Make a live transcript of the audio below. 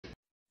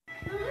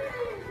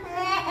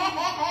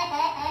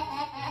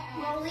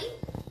Emily.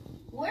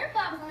 Where are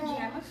Bob's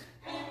pajamas?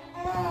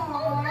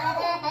 Oh no!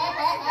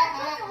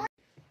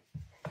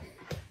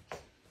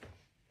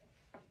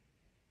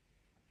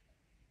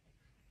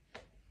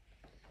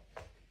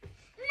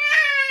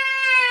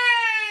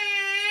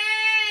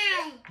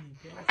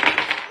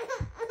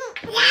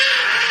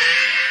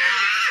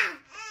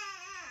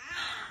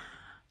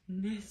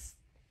 Miss.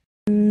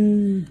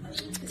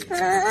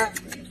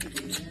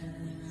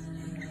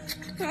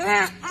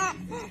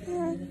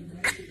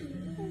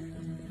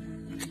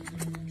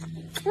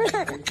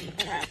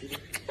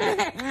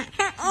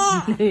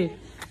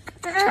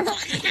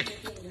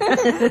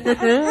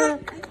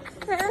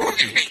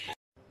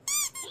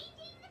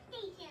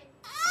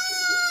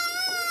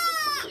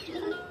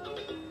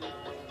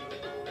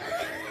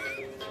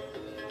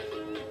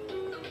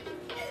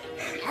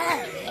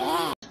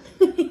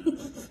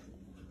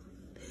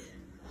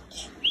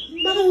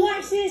 Bubba,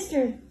 watch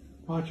sister.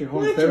 Watch her.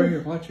 Hold her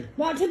here. Watch her.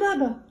 Watch her,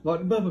 Bubba.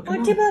 Watch Bubba. Come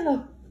Watch on. her,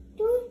 Bubba.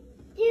 Do,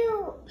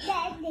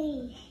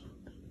 Daddy.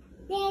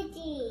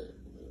 Daddy.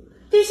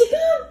 There she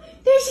go.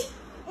 There she.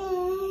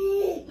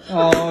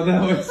 Oh,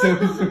 that was so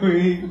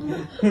sweet.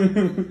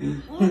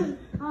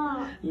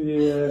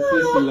 Yeah,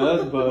 she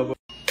loves Bubba.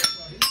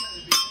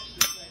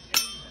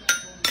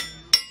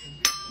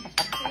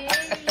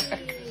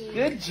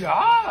 Good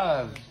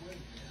job.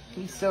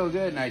 He's so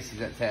good. Nice. He's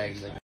that tag.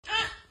 He's like,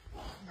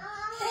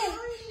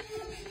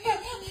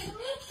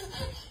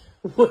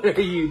 what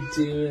are you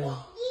doing?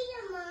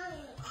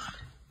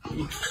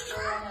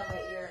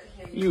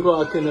 You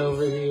walking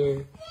over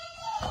here.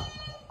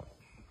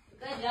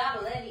 Good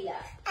job, Olivia.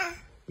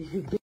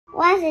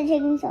 Why is it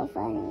taking so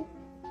funny?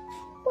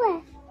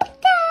 What?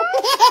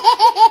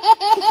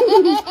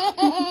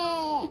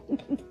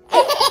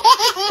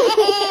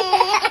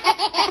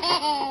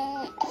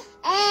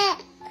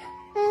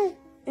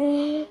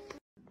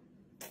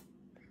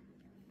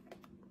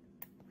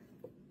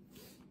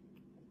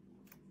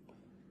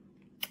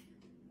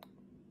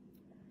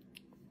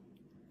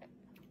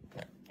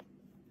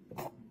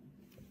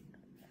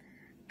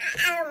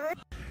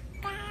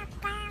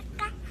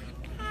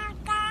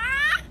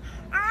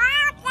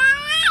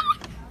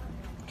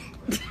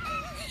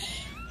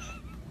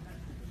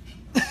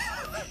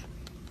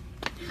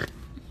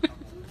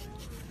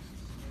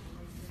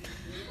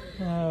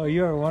 Oh,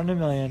 you are 1 in a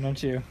million,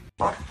 aren't you?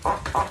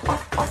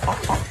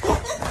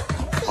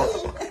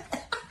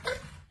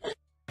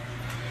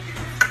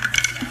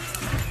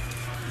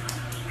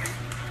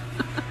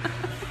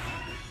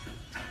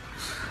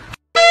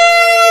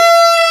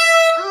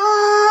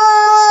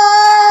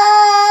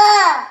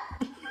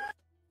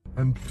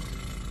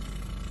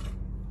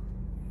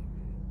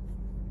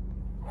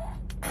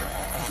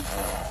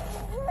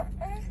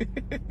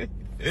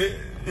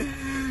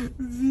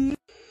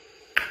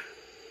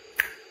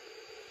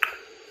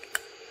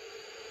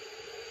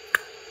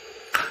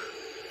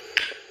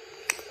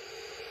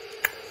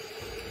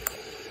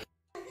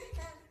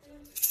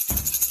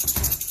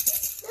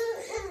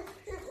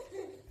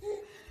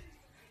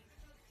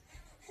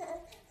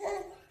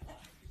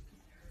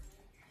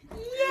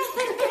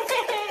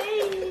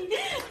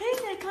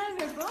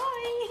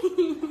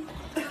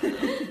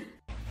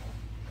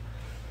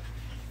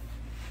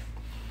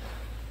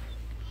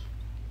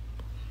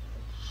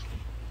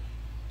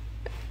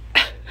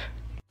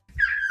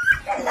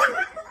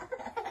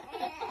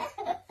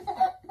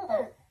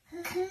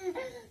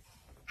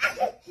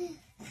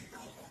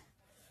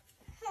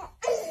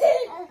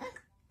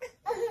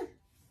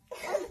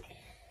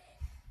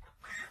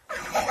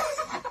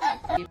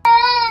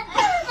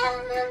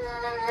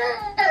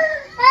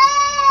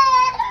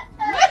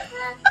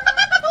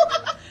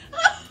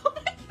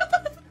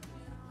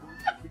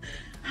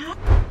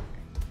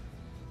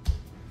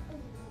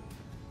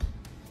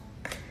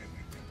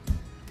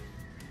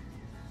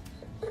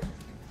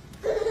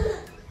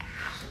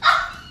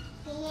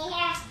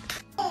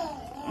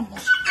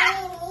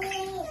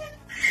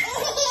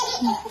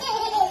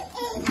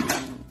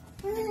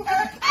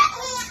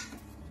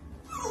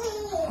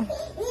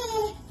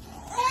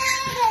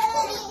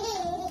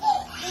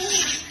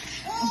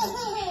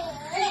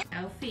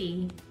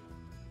 Alfie.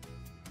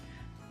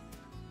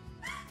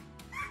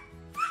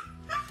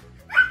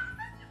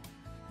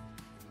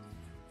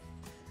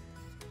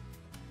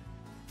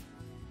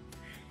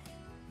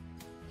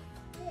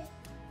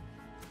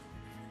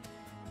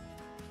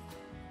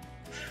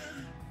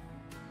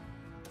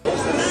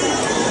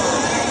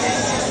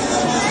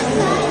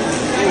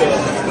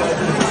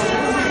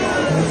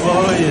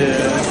 Oh,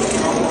 yeah.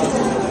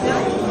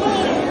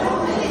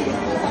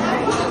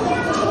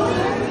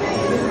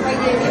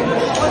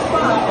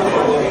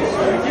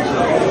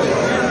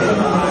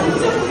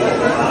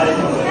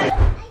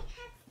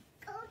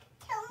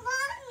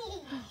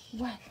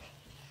 What?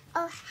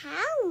 Oh,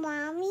 hi,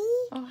 Mommy.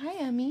 Oh, hi,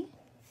 Emmy.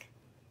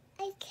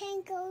 I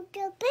can't go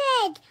to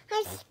bed.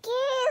 I'm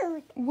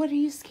scared. What are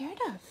you scared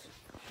of?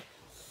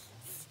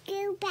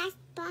 Scared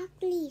basketball,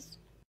 please.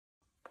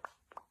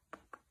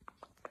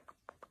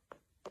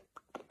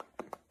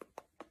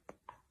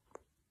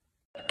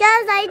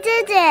 Guys, I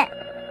did it.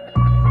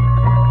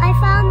 I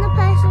found the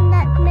person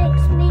that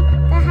makes me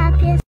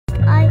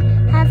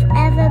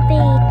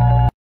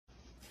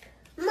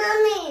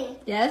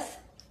Yes?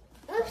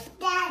 Who's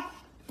that?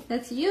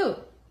 That's you.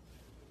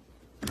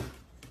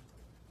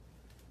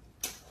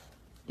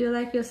 Do you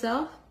like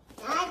yourself?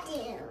 I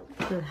do.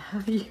 I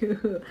love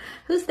you.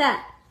 Who's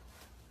that?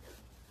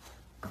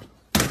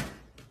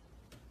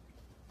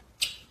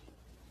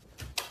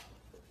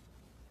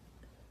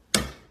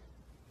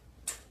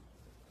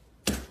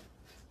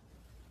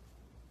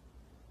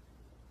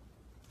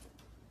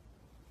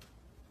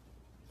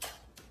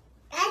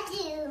 I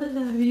do. I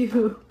love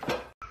you.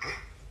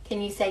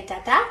 Can you say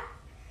da-da?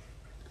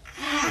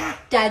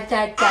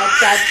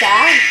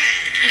 Da-da-da-da-da.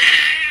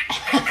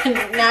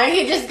 Now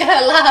you just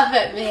gotta laugh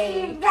at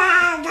me.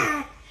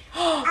 Dada.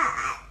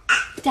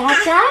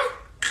 Da-da?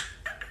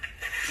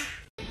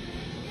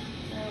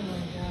 Oh my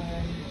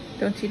god.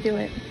 Don't you do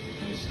it.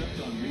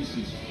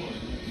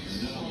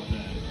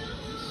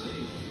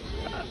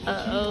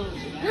 Uh-oh.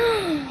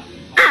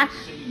 Ah!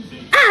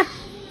 Ah!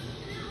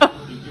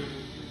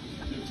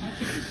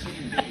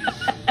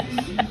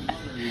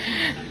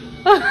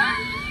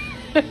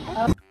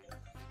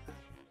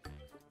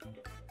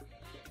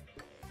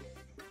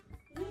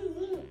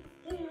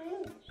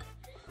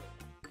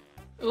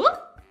 Ooh.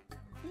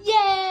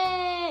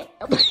 Yay!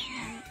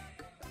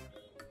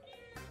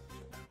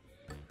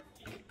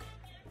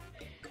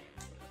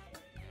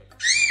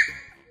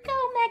 Go,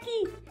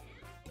 Mackie!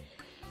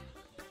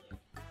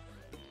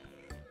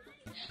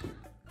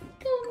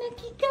 Go,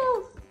 Mackie, go!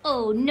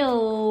 Oh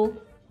no!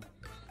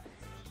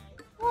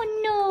 Oh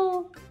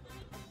no!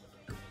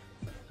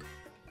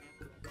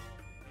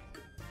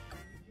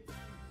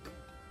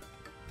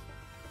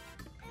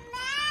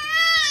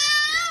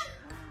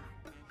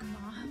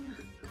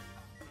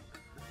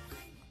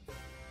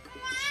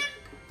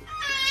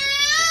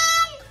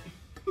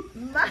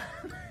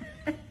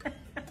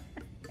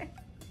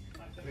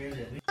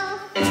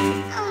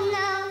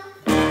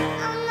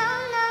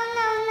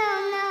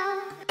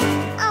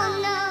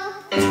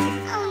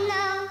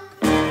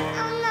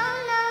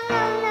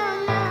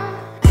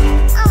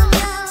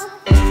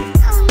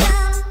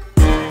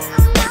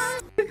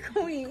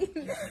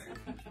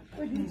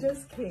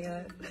 Just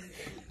can't.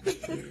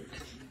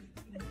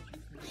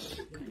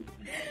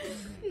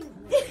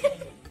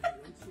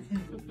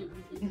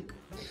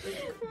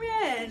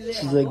 Man.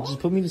 She's like, just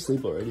put me to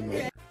sleep already,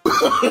 man.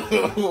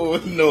 Oh,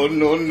 no,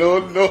 no, no,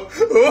 no.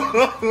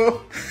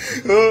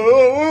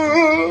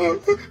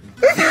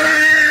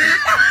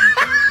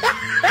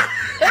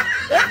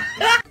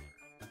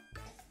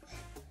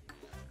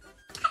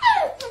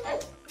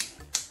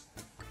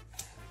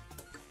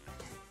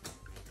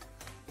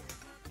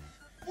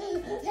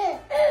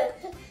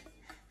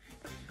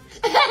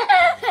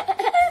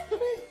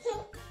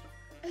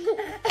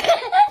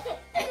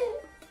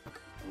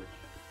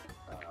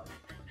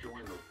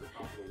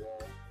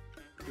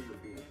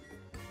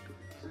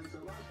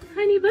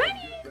 Honey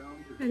bunny,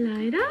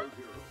 Alida.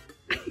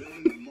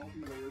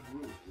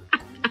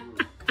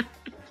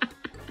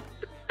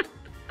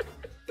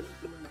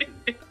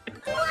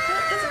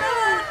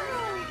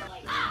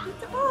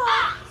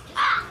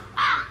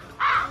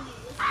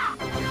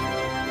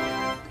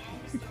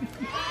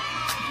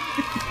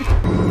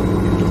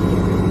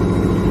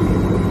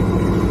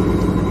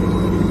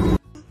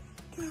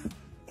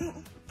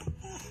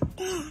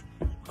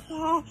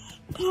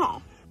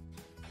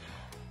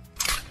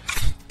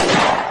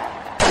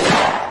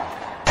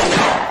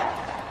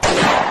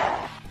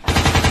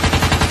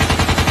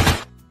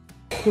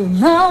 Eu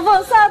não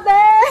vou saber.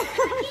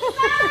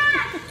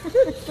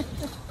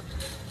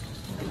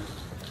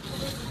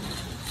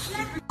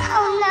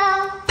 Oh no.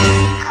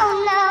 Oh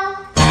no.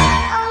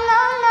 Oh no,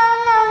 no,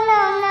 no, no,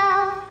 no.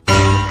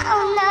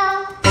 Oh no.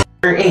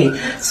 Hey,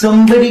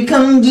 somebody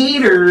come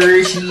get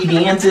her, she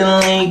dancing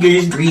like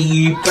a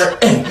stripper.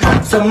 Hey,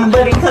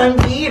 somebody come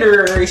get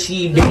her,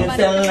 she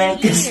dancing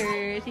like a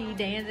stripper. She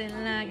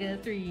dancing like a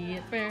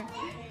stripper.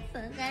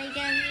 Somebody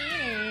come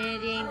get her,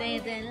 she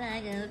dancing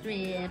like a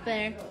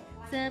stripper.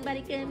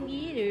 Somebody come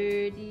get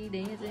her, she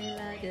dancing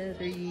like a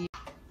stripper.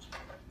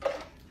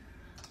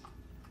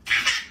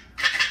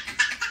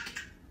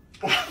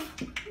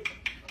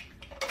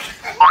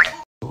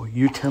 Oh,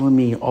 you're telling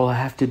me all I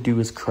have to do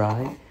is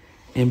cry?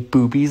 And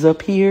boobies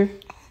up here?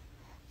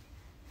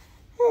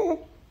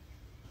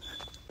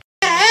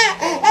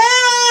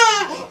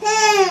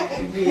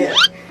 Yeah.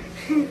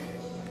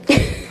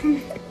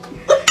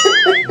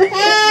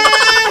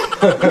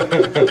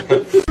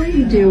 What are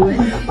you doing?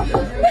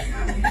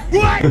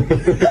 What?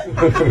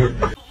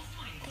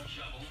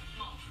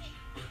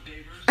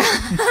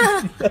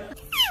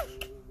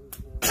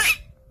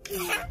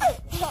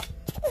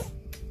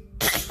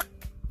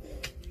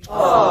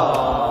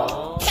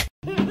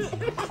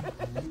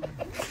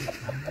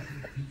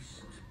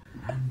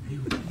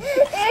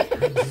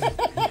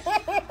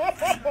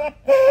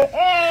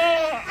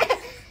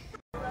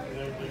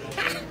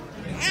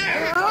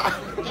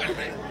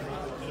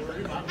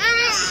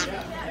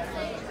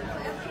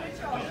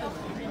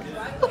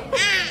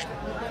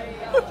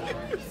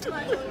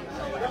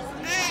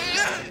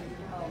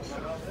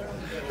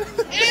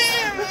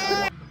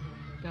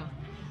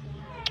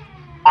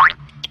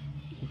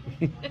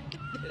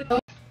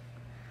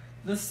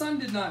 The sun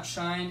did not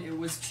shine. It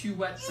was too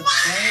wet to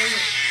play.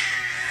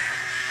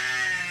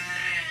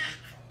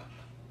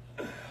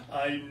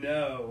 I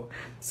know.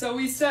 So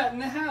we sat in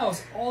the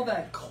house all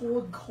that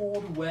cold,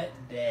 cold, wet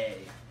day.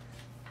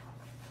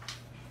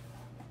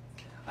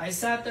 I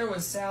sat there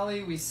with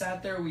Sally, we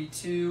sat there, we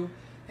two,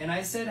 and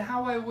I said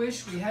how I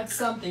wish we had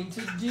something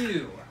to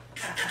do.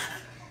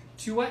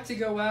 Too wet to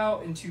go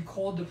out and too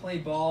cold to play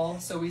ball,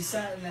 so we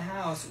sat in the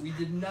house, we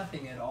did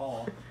nothing at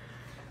all.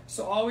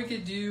 So all we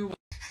could do was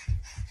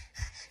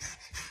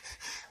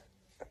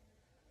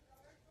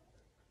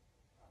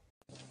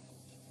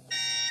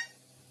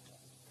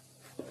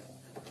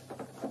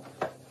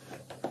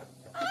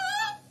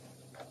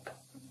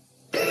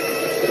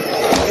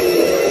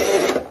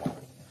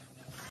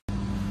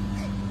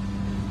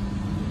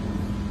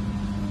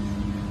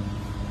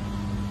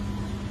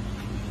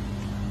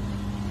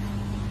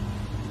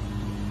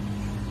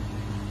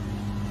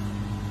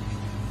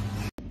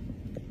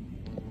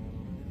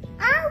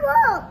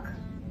walk.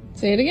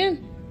 Say it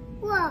again.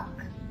 Walk.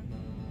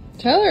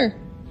 Tell her.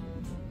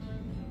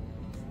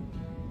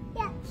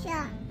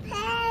 Yeah.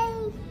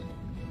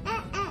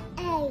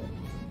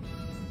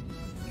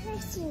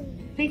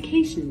 Cursing.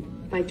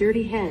 Vacation by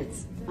Dirty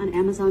Heads on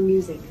Amazon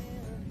Music.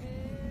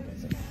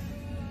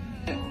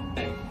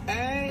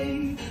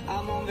 Hey,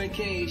 I'm on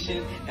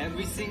vacation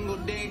every single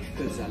day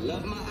because I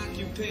love my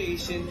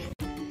occupation.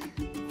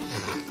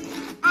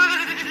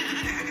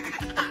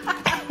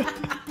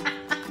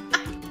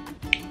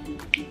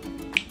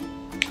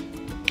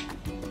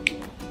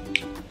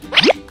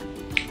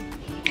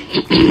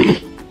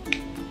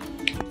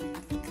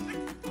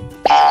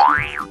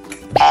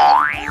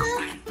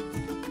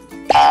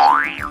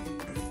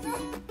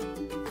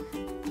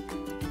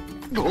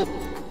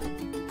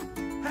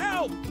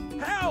 Help!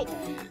 Help!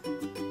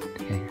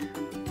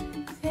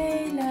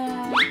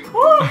 Taylor.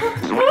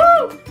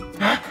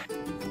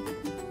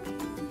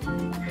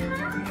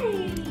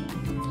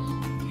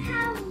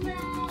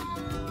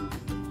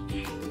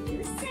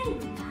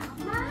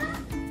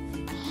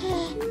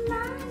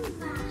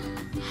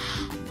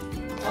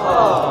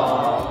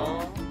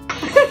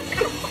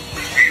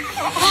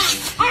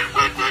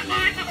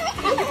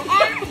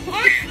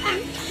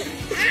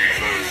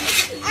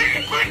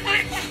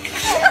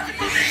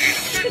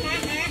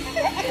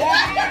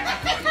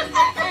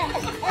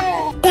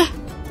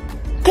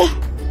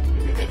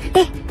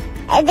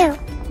 I do.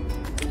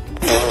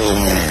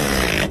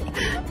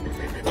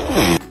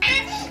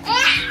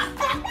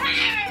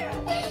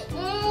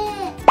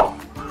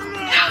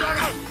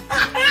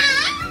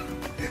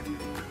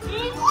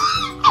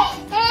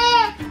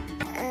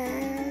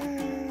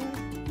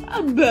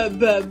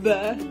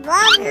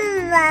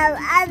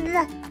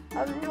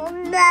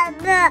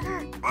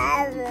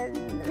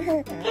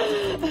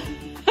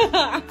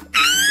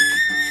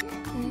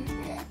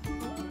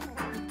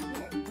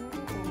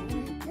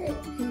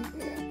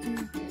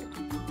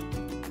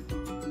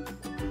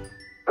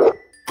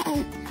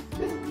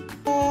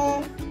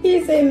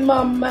 He say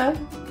mama.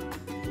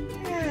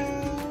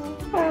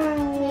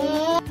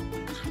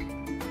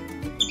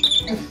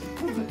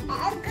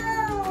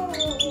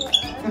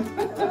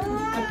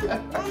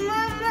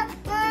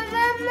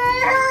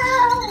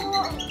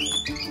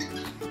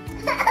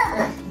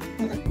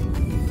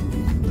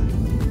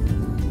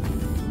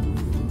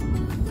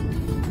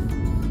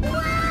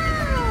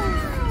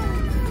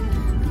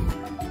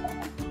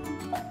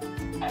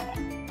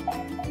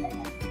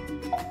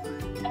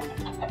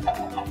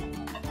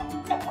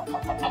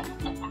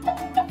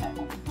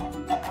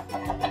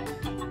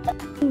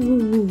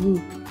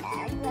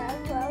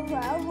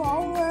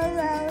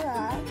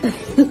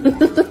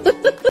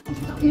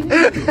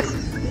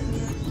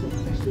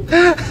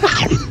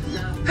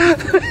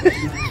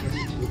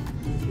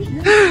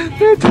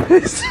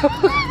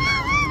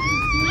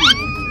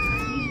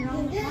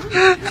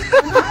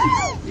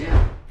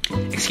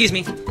 Excuse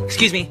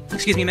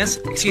me, miss.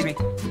 Excuse me.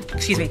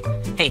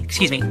 Hey,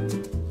 excuse me.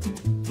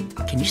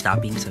 Can you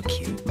stop being so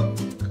cute?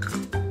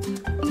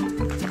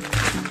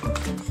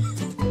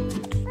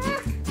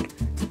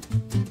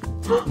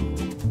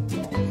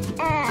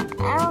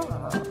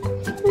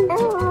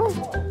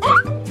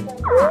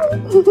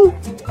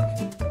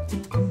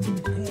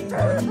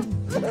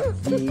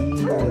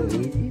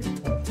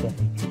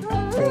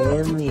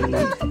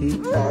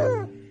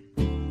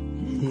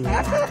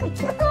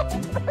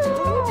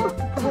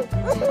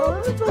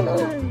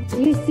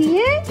 You see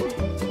it?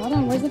 Hold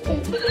on, where's the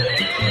face?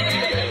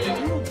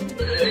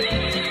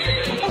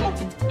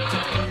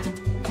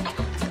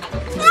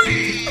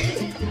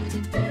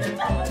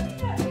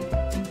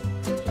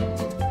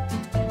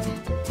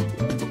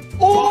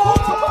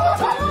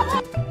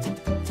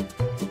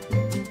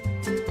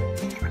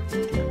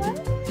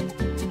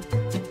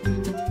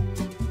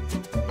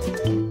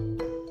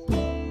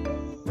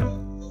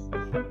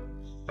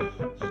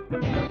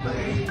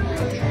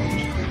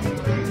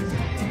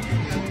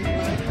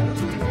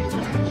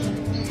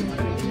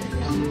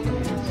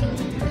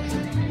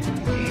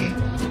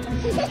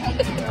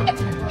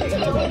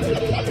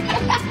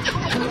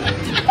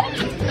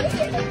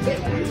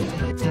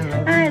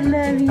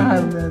 love you. I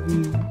love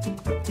you.